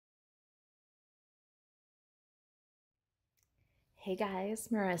Hey guys,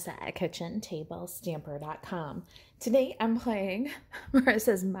 Marisa at kitchentablestamper.com. Today I'm playing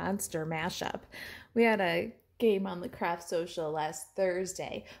Marisa's Monster Mashup. We had a game on the Craft Social last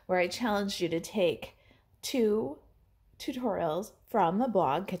Thursday where I challenged you to take 2 tutorials from the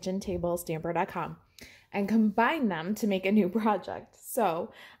blog kitchentablestamper.com and combine them to make a new project.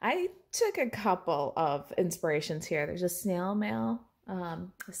 So I took a couple of inspirations here. There's a snail mail,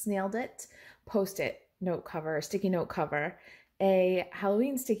 snailed it, post-it note cover, sticky note cover, a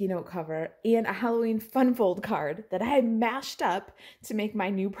Halloween sticky note cover, and a Halloween fun fold card that I mashed up to make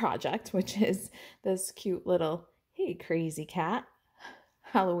my new project, which is this cute little, hey crazy cat,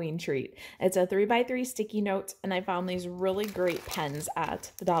 Halloween treat. It's a 3x3 sticky note, and I found these really great pens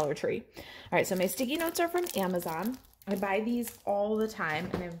at the Dollar Tree. All right, so my sticky notes are from Amazon. I buy these all the time,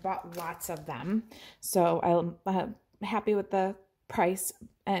 and I've bought lots of them. So I'm happy with the price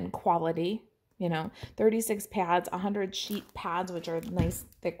and quality. You know, 36 pads, 100 sheet pads, which are nice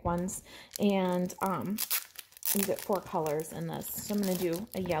thick ones, and you get 4 colors in this. So I'm going to do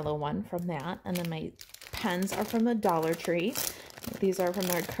a yellow one from that, and then my pens are from the Dollar Tree. These are from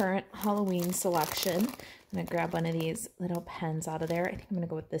their current Halloween selection. I'm going to grab one of these little pens out of there. I think I'm going to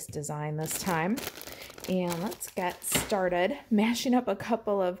go with this design this time. And let's get started mashing up a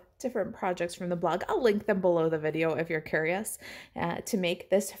couple of different projects from the blog. I'll link them below the video if you're curious to make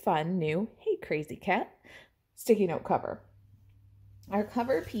this fun new Hey Crazy Cat sticky note cover. Our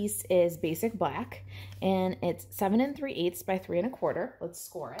cover piece is basic black, and it's 7 3/8 by 3 1/4. Let's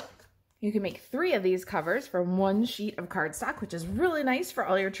score it. You can make 3 of these covers from 1 sheet of cardstock, which is really nice for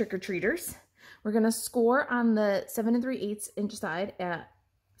all your trick-or-treaters. We're going to score on the 7 3/8 inch side at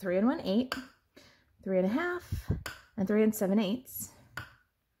 3 1/8, 3 1/2, and 3 7/8.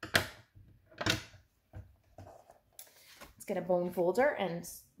 Let's get a bone folder and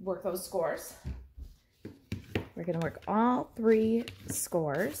work those scores. We're going to work all 3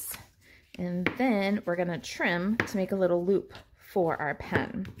 scores, and then we're going to trim to make a little loop for our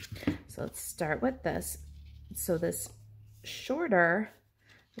pen. So let's start with this. So this shorter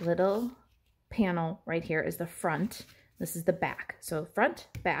little panel right here is the front. This is the back. So front,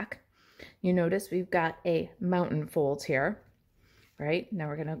 back. You notice we've got a mountain fold here, right? Now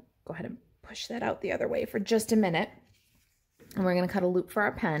we're going to go ahead and push that out the other way for just a minute. And we're going to cut a loop for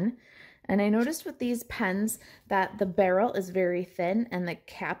our pen. And I noticed with these pens that the barrel is very thin and the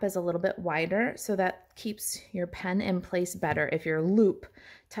cap is a little bit wider, so that keeps your pen in place better if your loop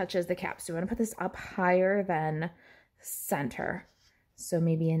touches the cap. So you want to put this up higher than center. So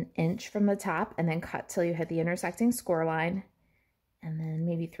maybe 1 inch from the top, and then cut till you hit the intersecting score line. And then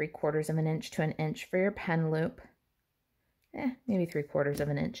maybe 3/4 of an inch to 1 inch for your pen loop. Maybe 3/4 of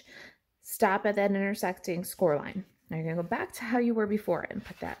an inch. Stop at that intersecting score line. Now you're going to go back to how you were before and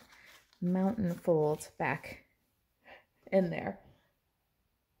put that mountain fold back in there.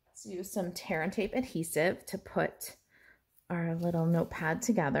 Let's use some tear and tape adhesive to put our little notepad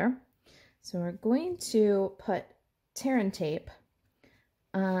together. So we're going to put tear and tape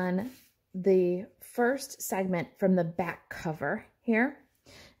on the first segment from the back cover here,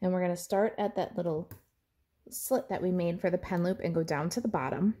 and we're going to start at that little slit that we made for the pen loop and go down to the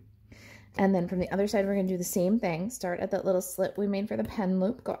bottom. And then from the other side, we're going to do the same thing. Start at that little slit we made for the pen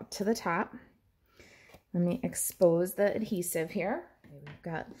loop, go up to the top. Let me expose the adhesive here. Okay, we've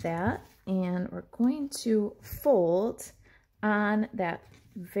got that. And we're going to fold on that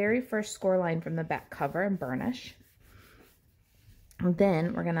very first score line from the back cover and burnish. And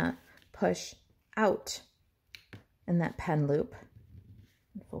then we're going to push out in that pen loop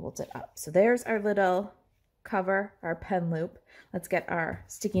and fold it up. So there's our little cover, our pen loop. Let's get our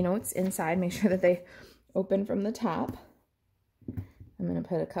sticky notes inside. Make sure that they open from the top. I'm going to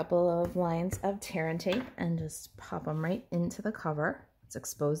put a couple of lines of tear and tape and just pop them right into the cover. Let's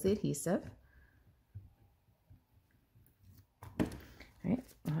expose the adhesive. All right,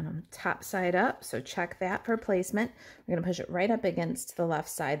 on them top side up, so check that for placement. We're going to push it right up against the left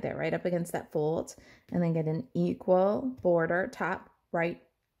side there, right up against that fold, and then get an equal border, top, right,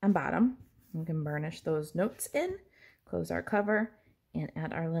 and bottom. We can burnish those notes in, close our cover, and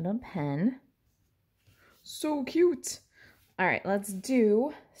add our little pen. So cute. All right, let's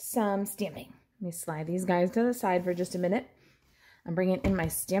do some stamping. Let me slide these guys to the side for just a minute. I'm bringing in my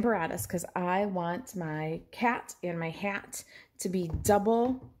Stamparatus because I want my cat and my hat to be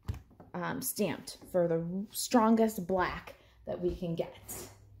double stamped for the strongest black that we can get.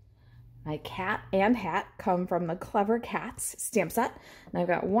 My cat and hat come from the Clever Cats stamp set, and I've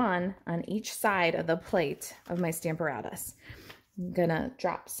got 1 on each side of the plate of my Stamparatus. I'm gonna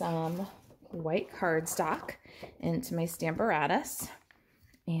drop some white cardstock into my Stamparatus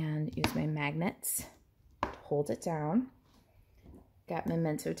and use my magnets to hold it down. got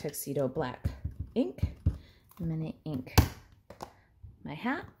Memento Tuxedo black ink. I'm gonna ink my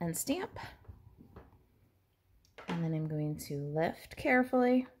hat and stamp. And then I'm going to lift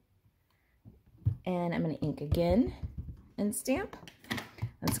carefully. And I'm gonna ink again and stamp.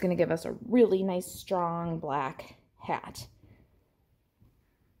 That's gonna give us a really nice, strong black hat.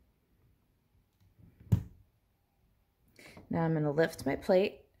 Now I'm gonna lift my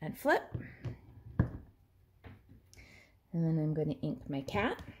plate and flip. And then I'm gonna ink my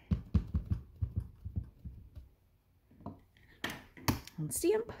cat. And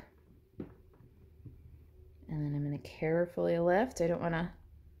stamp. And then I'm going to carefully lift. I don't want to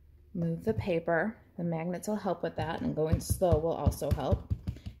move the paper. The magnets will help with that, and going slow will also help.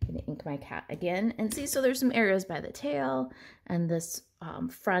 I'm going to ink my cat again. And see, so there's some areas by the tail and this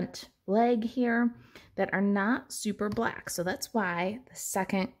front leg here that are not super black. So that's why the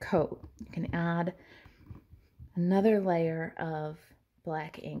second coat, you can add another layer of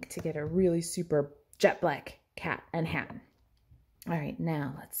black ink to get a really super jet black cat and hat. All right,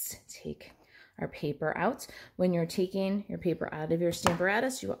 now let's take our paper out. When you're taking your paper out of your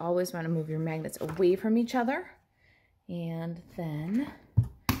Stamparatus, you always want to move your magnets away from each other, and then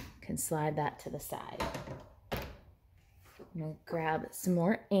you can slide that to the side. I'm going to grab some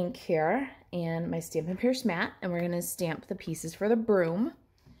more ink here and my Stampin' Pierce mat, and we're going to stamp the pieces for the broom.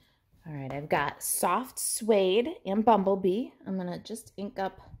 All right, I've got Soft Suede and Bumblebee. I'm going to just ink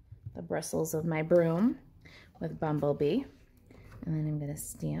up the bristles of my broom with Bumblebee, and then I'm going to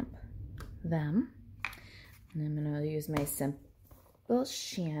stamp them. And I'm going to use my simple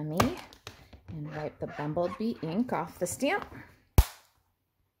chamois and wipe the Bumblebee ink off the stamp.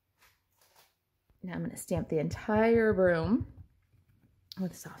 Now I'm going to stamp the entire broom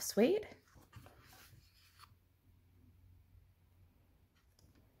with Soft Suede.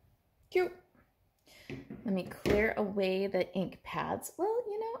 Cute. Let me clear away the ink pads. Well,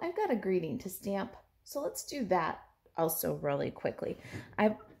 you know, I've got a greeting to stamp, so let's do that also really quickly.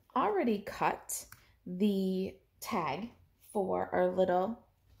 I've already cut the tag for our little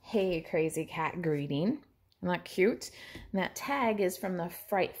 "Hey Crazy Cat" greeting. Isn't that cute? And that tag is from the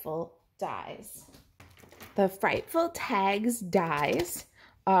Frightful Dies. The Frightful Tags dies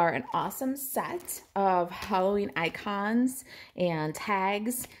are an awesome set of Halloween icons and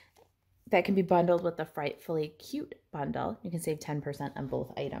tags that can be bundled with the Frightfully Cute bundle. You can save 10% on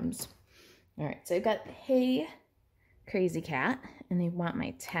both items. All right, so I've got "Hey Crazy Cat," and I want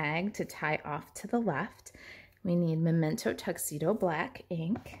my tag to tie off to the left. We need Memento Tuxedo black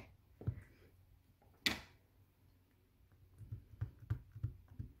ink.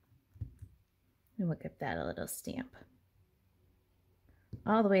 And we'll give that a little stamp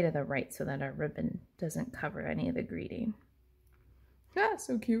all the way to the right so that our ribbon doesn't cover any of the greeting. Ah,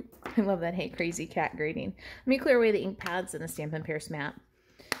 so cute. I love that "Hey Crazy Cat" greeting. Let me clear away the ink pads and the Stampin' Pierce mat.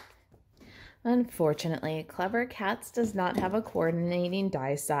 Unfortunately, Clever Cats does not have a coordinating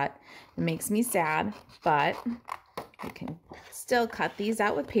die set. It makes me sad, but we can still cut these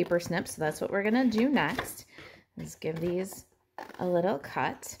out with paper snips, so that's what we're gonna do next. Let's give these a little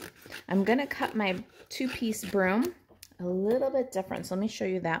cut. I'm gonna cut my two-piece broom a little bit different, so let me show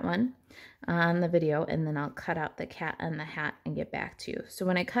you that one on the video, and then I'll cut out the cat and the hat and get back to you. So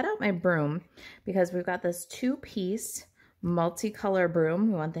when I cut out my broom, because we've got this two-piece multicolor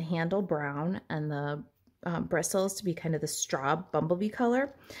broom, we want the handle brown and the bristles to be kind of the straw bumblebee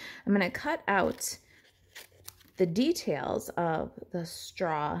color. I'm going to cut out the details of the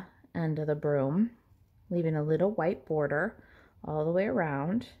straw end of the broom, leaving a little white border all the way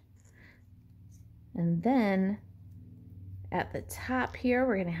around. And then at the top here,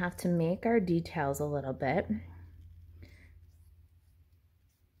 we're going to have to make our details a little bit.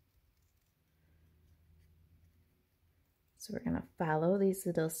 So we're going to follow these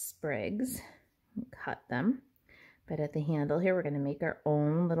little sprigs and cut them. But at the handle here, we're going to make our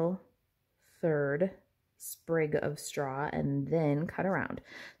own little third sprig of straw and then cut around.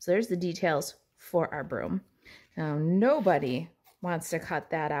 So there's the details for our broom. Now, nobody wants to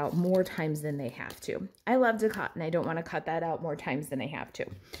cut that out more times than they have to. I love to cut, and I don't want to cut that out more times than I have to.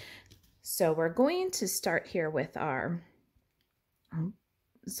 So we're going to start here with our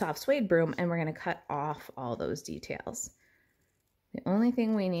soft suede broom, and we're going to cut off all those details. The only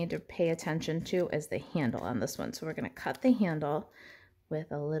thing we need to pay attention to is the handle on this one. So we're going to cut the handle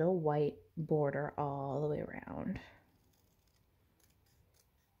with a little white border all the way around.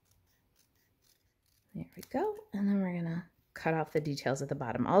 There we go. And then we're going to cut off the details at the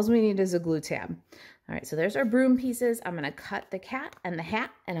bottom. All we need is a glue tab. All right, so there's our broom pieces. I'm going to cut the cat and the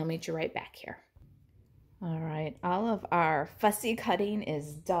hat, and I'll meet you right back here. All right, all of our fussy cutting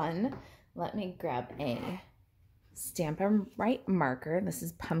is done. Let me grab a Stampin' Right marker. This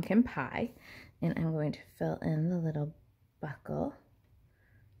is pumpkin pie. And I'm going to fill in the little buckle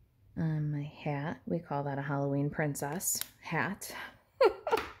on my hat. We call that a Halloween princess hat.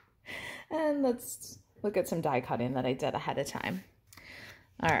 And let's look at some die cutting that I did ahead of time.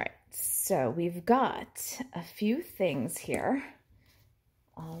 All right, so we've got a few things here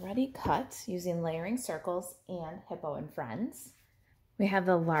already cut using layering circles and Hippo and Friends. We have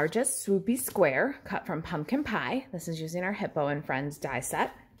the largest swoopy square cut from pumpkin pie. This is using our Hippo and Friends die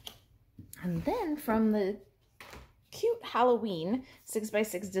set. And then from the cute Halloween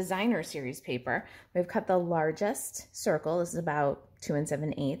 6x6 designer series paper, we've cut the largest circle. This is about 2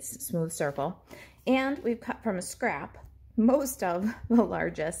 7/8 smooth circle. And we've cut from a scrap most of the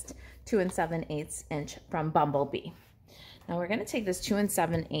largest 2 7/8 inch from Bumblebee. Now we're going to take this 2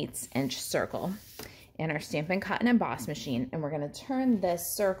 7/8 inch circle in our Stampin' Cut and Emboss machine, and we're going to turn this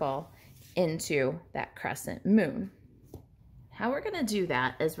circle into that crescent moon. How we're going to do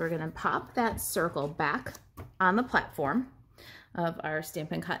that is we're going to pop that circle back on the platform of our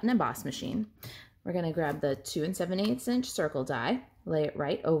Stampin' Cut and Emboss machine. We're going to grab the 2 7/8 inch circle die, lay it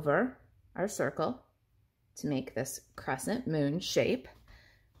right over our circle to make this crescent moon shape.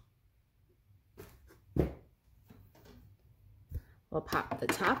 We'll pop the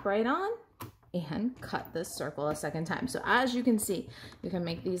top right on and cut this circle a second time. So as you can see, you can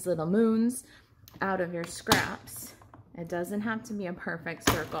make these little moons out of your scraps. It doesn't have to be a perfect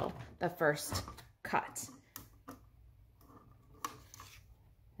circle the first cut.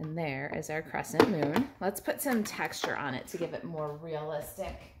 And there is our crescent moon. Let's put some texture on it to give it more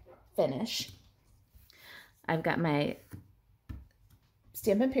realistic finish. I've got my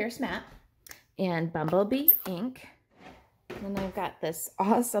Stampin' Pierce mat and Bumblebee ink. And I've got this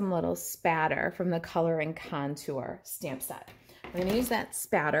awesome little spatter from the Color and Contour stamp set. We're going to use that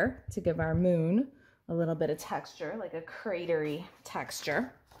spatter to give our moon a little bit of texture, like a cratery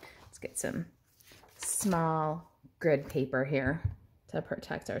texture. Let's get some small grid paper here to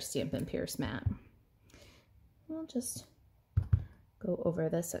protect our Stampin' Pierce mat. We'll just go over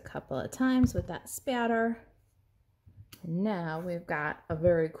this a couple of times with that spatter. And now we've got a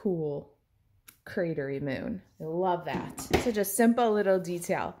very cool cratery moon. I love that. So just simple little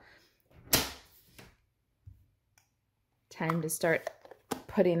detail. Time to start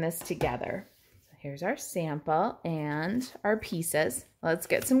putting this together. So here's our sample and our pieces. Let's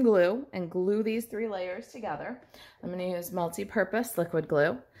get some glue and glue these 3 layers together. I'm going to use multi-purpose liquid glue.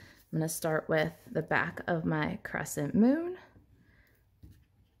 I'm going to start with the back of my crescent moon.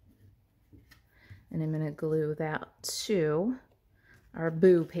 And I'm going to glue that to our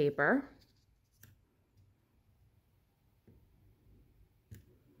boo paper.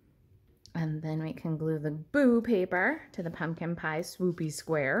 And then we can glue the boo paper to the pumpkin pie swoopy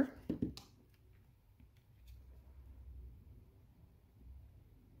square.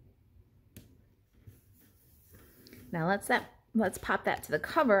 Now let's pop that to the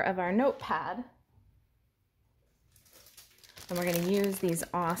cover of our notepad. And we're going to use these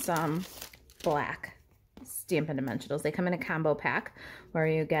awesome black Stampin' Dimensionals. They come in a combo pack where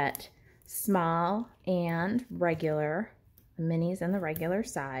you get small and regular, the minis and the regular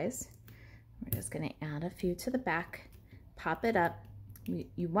size. We're just going to add a few to the back, pop it up.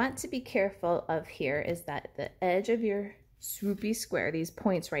 You want to be careful of here is that the edge of your swoopy square, these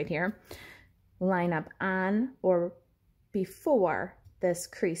points right here, line up on or before this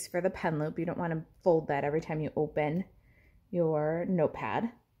crease for the pen loop. You don't want to fold that every time you open your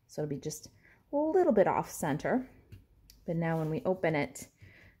notepad. So it'll be just a little bit off center. But now when we open it,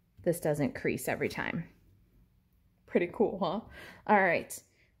 this doesn't crease every time. Pretty cool, huh? All right.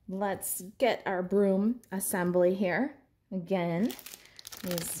 Let's get our broom assembly here. Again,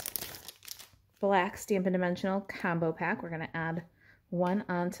 these black Stampin' Dimensional combo pack. We're going to add one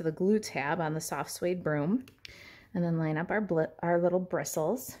onto the glue tab on the soft suede broom and then line up our little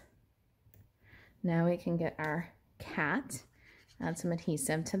bristles. Now we can get our cat, add some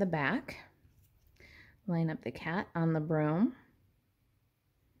adhesive to the back, line up the cat on the broom,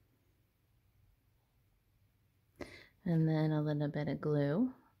 and then a little bit of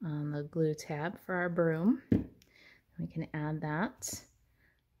glue on the glue tab for our broom. We can add that.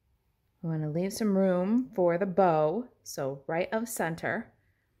 We want to leave some room for the bow, so right of center.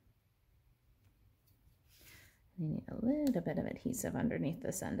 I need a little bit of adhesive underneath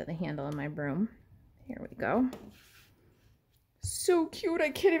this end of the handle of my broom. Here we go. So cute, I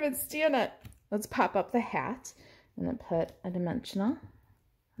can't even stand it. Let's pop up the hat and then put a dimensional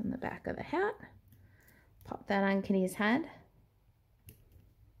on the back of the hat. Pop that on Kitty's head.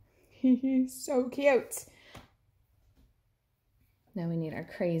 So cute. Now we need our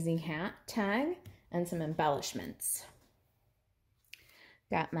crazy hat tag and some embellishments.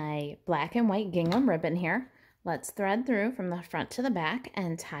 Got my black and white gingham ribbon here. Let's thread through from the front to the back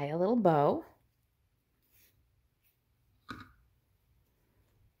and tie a little bow.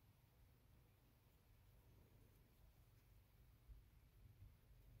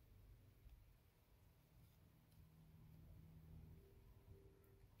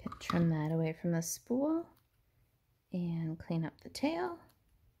 Trim that away from the spool and clean up the tail.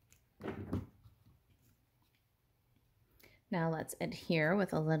 Now let's adhere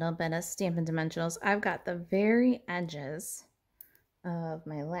with a little bit of Stampin' Dimensionals. I've got the very edges of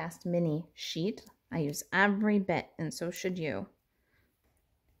my last mini sheet. I use every bit, and so should you.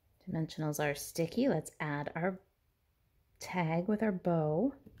 Dimensionals are sticky. Let's add our tag with our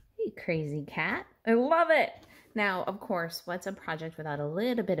bow. Hey, crazy cat. I love it. Now, of course, what's a project without a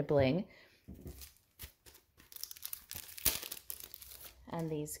little bit of bling?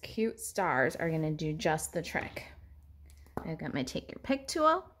 And these cute stars are going to do just the trick. I've got my take your pick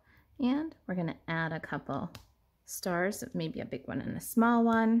tool, and we're going to add a couple stars, maybe a big one and a small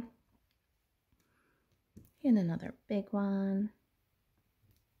one, and another big one,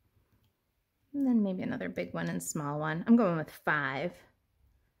 and then maybe another big one and small one. I'm going with 5.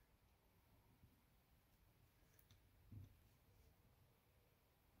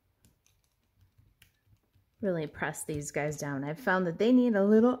 Really press these guys down. I've found that they need a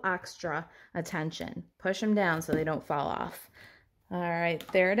little extra attention. Push them down so they don't fall off. All right,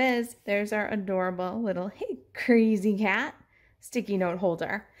 there it is. There's our adorable little, hey, crazy cat sticky note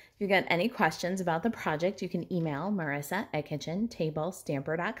holder. If you got any questions about the project, you can email Marisa at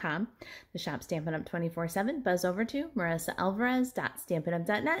kitchentablestamper.com. The shop Stampin' Up 24/7. Buzz over to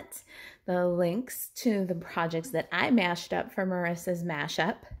marisaalvarez.stampinup.net. The links to the projects that I mashed up for Marisa's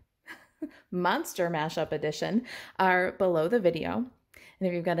mashup, Monster Mashup Edition, are below the video. And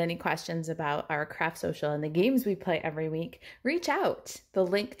if you've got any questions about our craft social and the games we play every week, reach out. The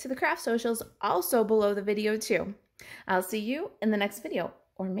link to the craft socials also below the video too. I'll see you in the next video,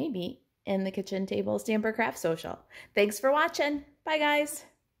 or maybe in the Kitchen Table Stamper Craft Social. Thanks for watching. Bye guys.